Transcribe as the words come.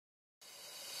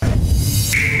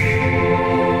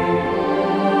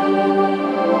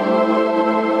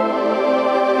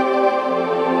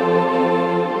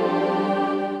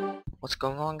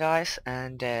on guys,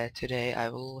 and today I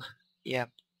will,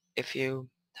 if you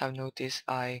have noticed,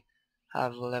 I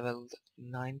have leveled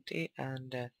 90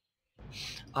 and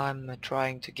I'm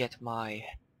trying to get my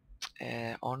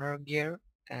honor gear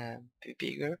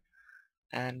bigger,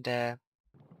 and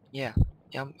yeah,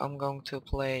 I'm going to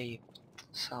play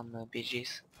some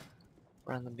BGs,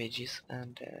 random BGs,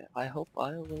 and I hope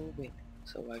I will win,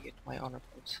 so I get my honor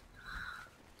points.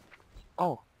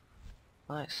 Oh,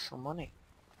 nice, some money.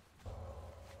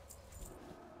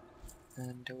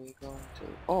 And we're going to,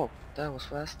 oh, that was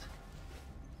fast.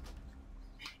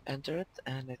 Enter it,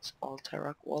 and it's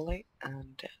Alterac Wally,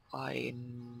 and I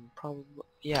probably,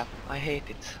 yeah, I hate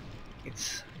it.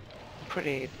 It's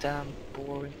pretty damn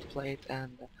boring to play it,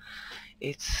 and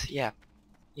it's, they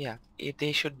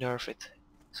should nerf it.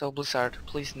 So Blizzard,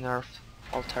 please nerf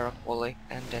Alterac Wally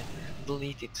and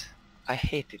delete it. I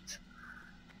hate it.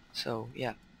 So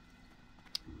yeah,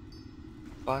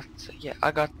 but yeah,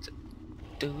 I got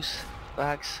those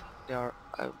bags. I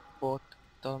bought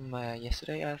them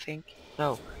yesterday, I think.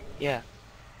 No, yeah.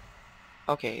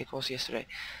 Okay, it was yesterday,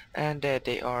 and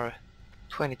they are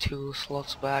 22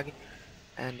 slots bag,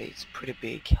 and it's pretty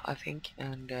big, I think,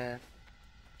 and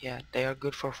yeah, they are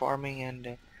good for farming,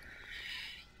 and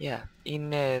yeah,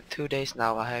 in 2 days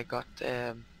now I got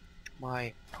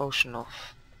my potion of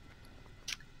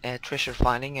treasure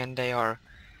finding, and they are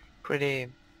pretty,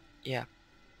 yeah,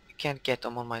 you can't get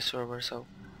them on my server, so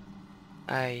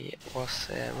I was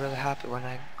really happy when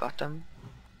I got them,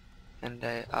 and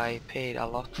I paid a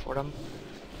lot for them,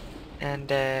 and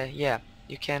yeah,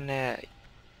 you can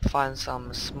find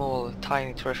some small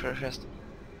tiny treasure chest,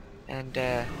 and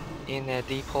in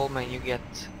Deep Holman you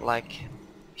get like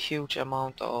huge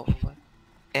amount of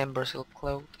ember silk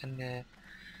cloth, and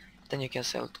then you can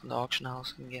sell it on the auction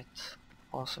house and get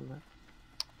awesome,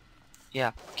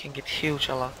 yeah, you can get huge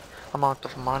amount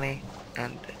of money,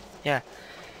 and yeah,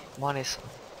 money is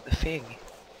the thing.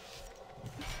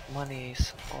 Money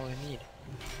is all you need.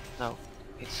 No,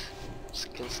 it's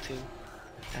skills too,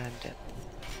 and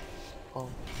oh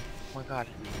my god,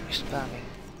 you're spamming.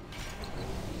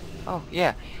 Oh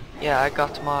yeah, I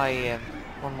got my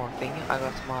one more thing. I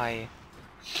got my,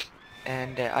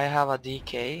 and I have a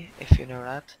DK, if you know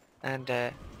that, and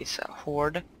it's a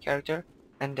horde character,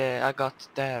 and I got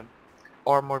the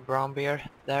armored brown bear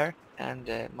there, and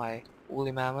my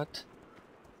woolly mammoth.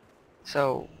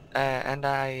 So and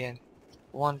I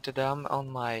wanted them on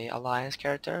my alliance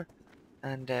character,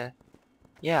 and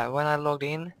yeah, when I logged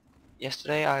in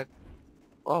yesterday, I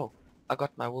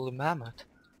got my woolly mammoth,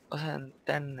 and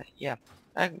then yeah,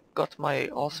 I got my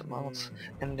awesome mounts,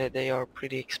 and they are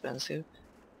pretty expensive.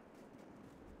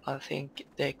 I think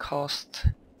they cost,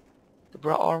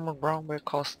 the armored brown bear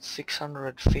cost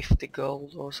 650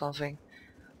 gold or something,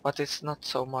 but it's not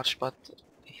so much, but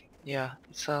yeah,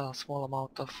 it's a small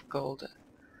amount of gold,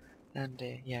 and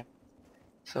yeah,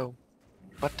 so,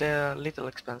 but they're a little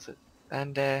expensive,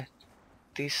 and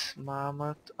this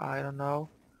mammoth, I don't know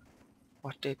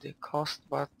what did it cost,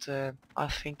 but I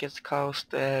think it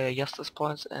cost justice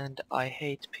points, and I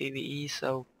hate PvE,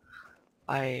 so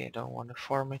I don't want to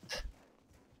farm it.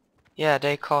 Yeah,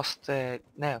 they cost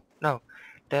no,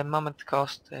 the mammoth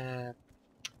cost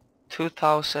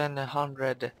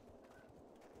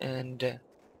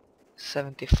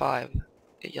 2,175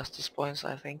 justice points,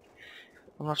 I think.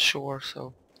 I'm not sure,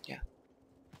 so yeah,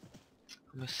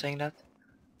 I'm just saying that.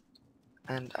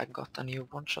 And I got a new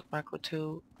one-shot macro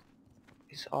too.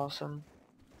 It's awesome,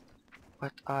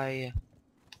 but I'm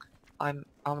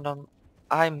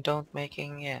don't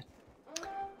making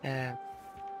uh,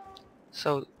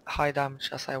 so high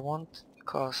damage as I want,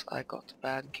 because I got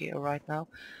bad gear right now.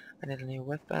 I need a new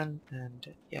weapon,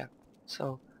 and yeah,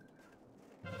 so,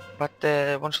 but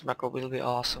the one-shot macro will be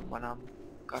awesome when I'm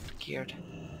got geared.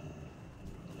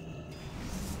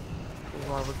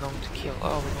 Who are we going to kill?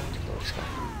 Oh, we're going to kill this guy.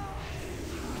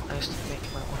 I used to make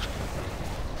my one-shot macro,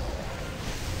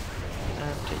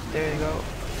 and there you go,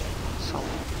 some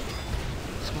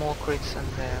small crits and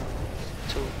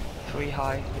 2-3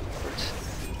 high crits.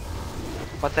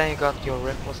 But then you got your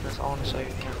recklessness on, so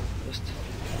just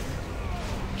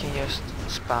you can just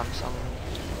spam some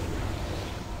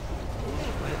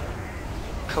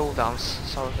cooldowns,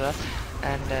 sorry for that,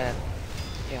 and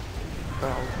yeah,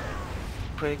 well,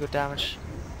 pretty good damage.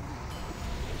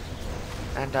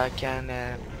 And I can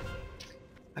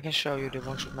show you the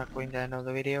one-shot macro in the end of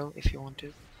the video if you want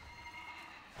to,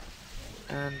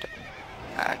 and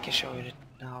I can show you it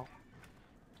now.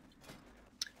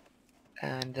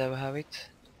 And there we have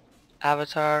it: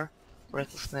 Avatar,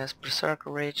 Recklessness, Berserker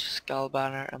Rage, Skull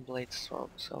Banner, and Blade Storm.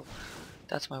 So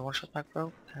that's my one-shot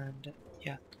macro, and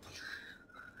yeah,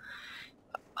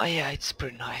 Oh yeah, it's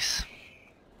pretty nice.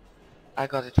 I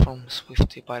got it from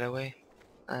Swifty, by the way,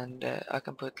 and I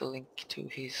can put the link to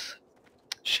his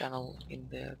channel in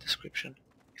the description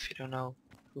if you don't know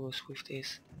who Swifty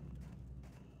is.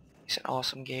 He's an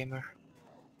awesome gamer.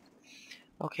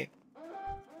 Okay,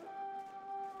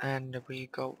 and we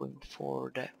going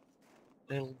for the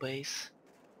little base,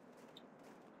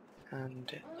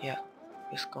 and yeah,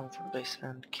 just going for the base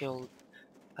and kill.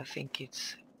 I think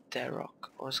it's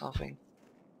Derrock or something.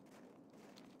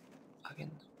 I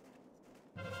can.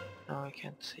 No, I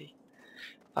can't see.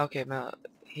 Okay, no,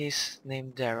 he's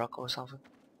named Derrock or something.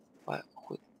 Why?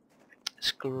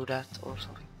 Screw that or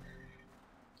something.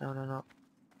 No, no, no.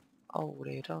 Oh,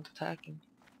 they don't attacking.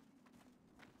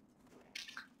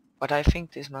 But I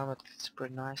think this mammoth is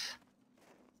pretty nice.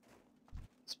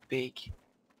 It's big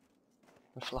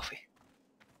and fluffy.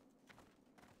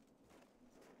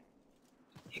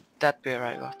 That bear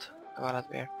I got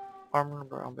that bear. Armor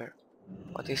brown bear.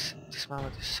 But this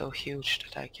mammoth is so huge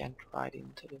that I can't ride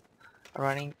into the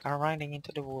I'm riding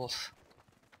into the walls.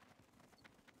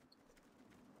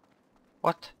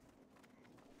 What?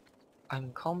 I'm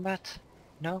in combat?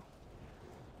 No?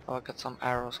 Oh, I got some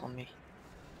arrows on me.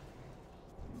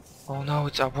 Oh no,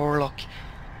 it's a warlock.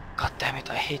 God damn it,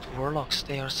 I hate warlocks.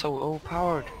 They are so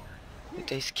overpowered. With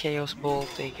this chaos bolt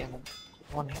they can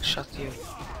one shot you.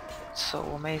 It's so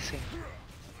amazing.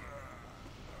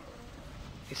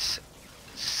 It's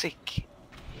sick.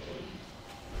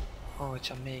 Oh, it's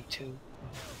a Meg too.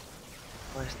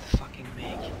 Where's the fucking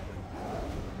Meg?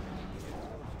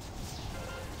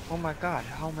 Oh my god,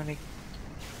 how many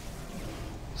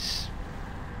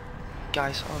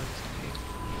guys are it?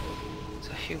 It's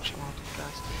a huge amount of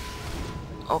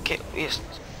guys. Okay, yes.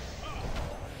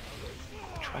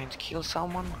 Trying to kill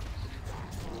someone.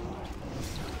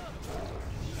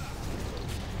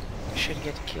 Should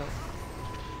get killed.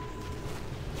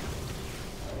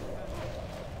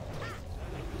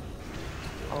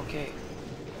 Okay.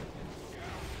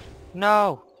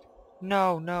 No!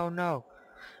 No, no, no.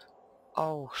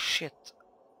 Oh shit.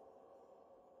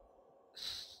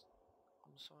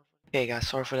 I'm sorry for okay guys,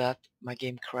 sorry for that. My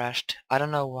game crashed. I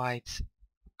don't know why it's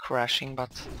crashing,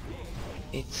 but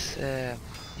it's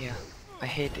yeah, I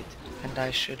hate it and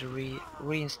I should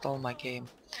reinstall my game.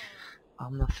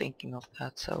 I'm not thinking of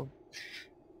that, so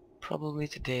probably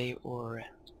today or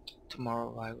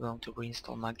tomorrow I'm going to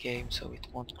reinstall my game so it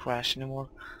won't crash anymore.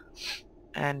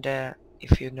 And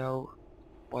if you know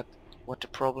what the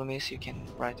problem is, you can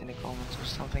write in the comments or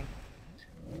something,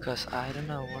 because I don't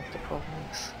know what the problem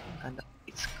is and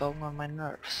it's going on my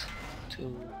nerves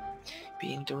to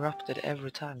be interrupted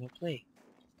every time you play.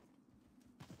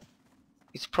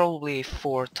 It's probably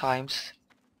 4 times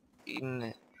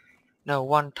in no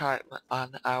 1 time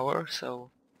an hour,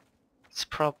 so it's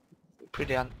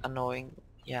pretty annoying.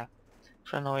 Yeah,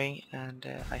 it's annoying, and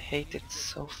I hate it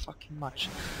so fucking much.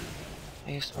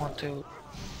 I just want to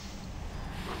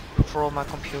throw my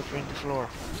computer in the floor.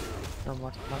 No,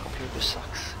 my computer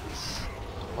sucks. It's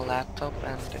a laptop,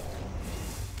 and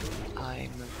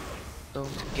I'm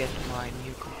going to get my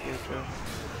new computer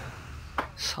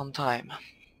sometime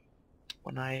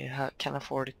when I can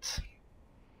afford it.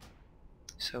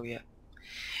 So yeah,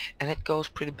 and it goes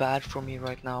pretty bad for me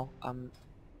right now. I'm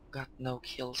got no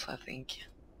kills, I think.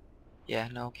 Yeah,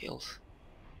 no kills.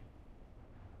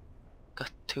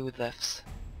 Got 2 deaths,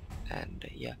 and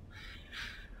yeah,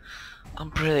 I'm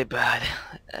pretty bad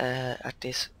at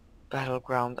this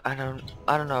battleground. I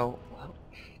don't know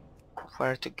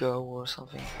where to go or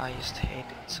something. I just hate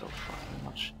it so fucking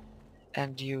much.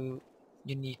 And you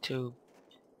need to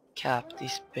cap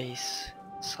these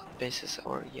bases,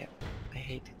 or yeah, I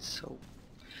hate it so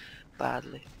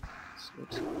badly.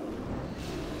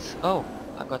 So oh,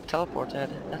 I got teleported.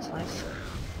 That's nice.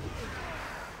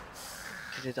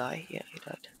 Did he die? Yeah, he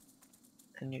died.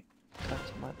 And you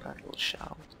got my battle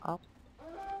shout up,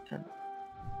 and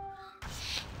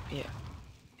yeah,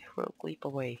 it will leap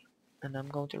away, and I'm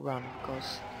going to run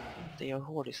because they are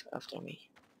hordes after me,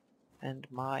 and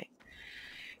my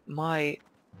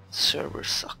server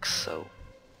sucks. So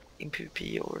in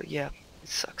PvP, or yeah, it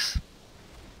sucks.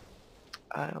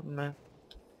 I'm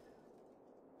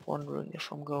wondering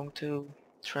if I'm going to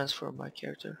transfer my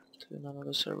character to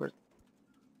another server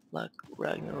like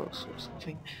Ragnaros or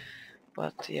something.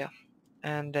 But yeah,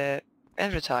 and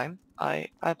every time I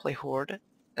play Horde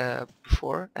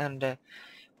before, and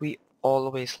we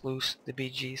always lose the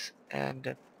BGs,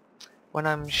 and when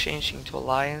I'm changing to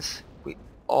Alliance we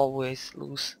always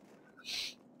lose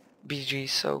BGs,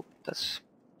 so that's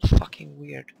fucking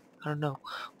weird. I don't know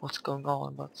what's going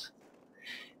on, but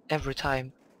every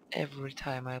time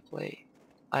I play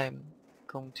I'm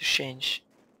going to change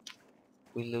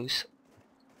we lose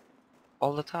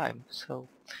all the time. So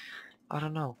I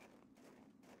don't know.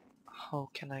 How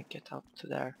can I get up to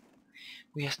there?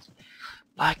 We just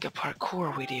like a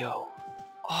parkour video.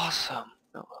 Awesome.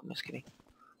 No, I'm just kidding.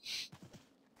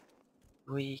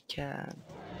 We can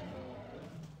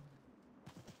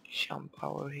jump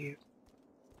over here,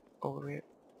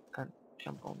 and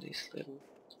jump on this little.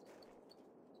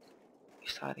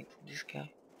 He's hiding from this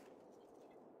guy.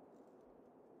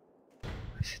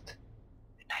 What is it?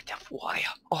 The Knight of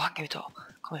Warrior. Oh, han kan vi ta.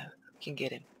 Kom here, we can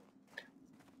get him.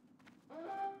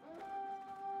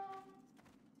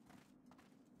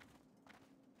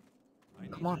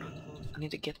 Come on, I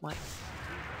need to get my...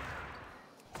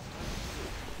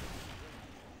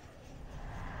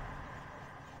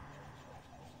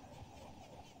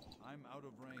 I'm out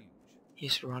of range.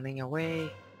 He's running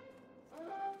away.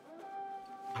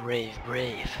 Brave,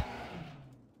 brave.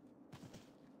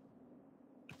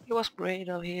 It was great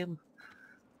of him.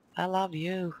 I love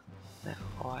you.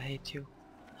 Oh, I hate you.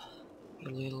 You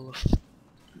little...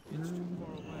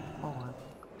 Oh, I'm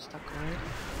stuck already.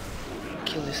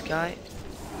 Kill this guy.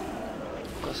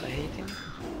 Because I hate him.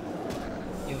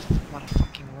 You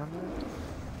motherfucking runner.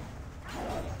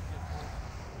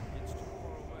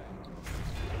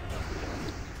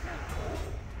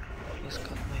 Just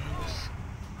got my heels.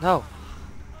 No!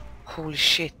 Holy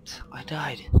shit, I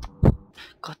died.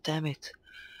 God damn it.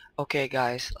 Okay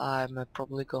guys, I'm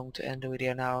probably going to end the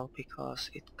video now because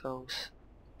it goes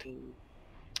to...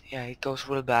 yeah, it goes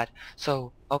real bad.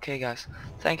 So, okay guys,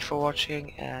 thank you for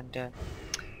watching, and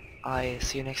I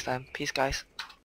see you next time. Peace guys.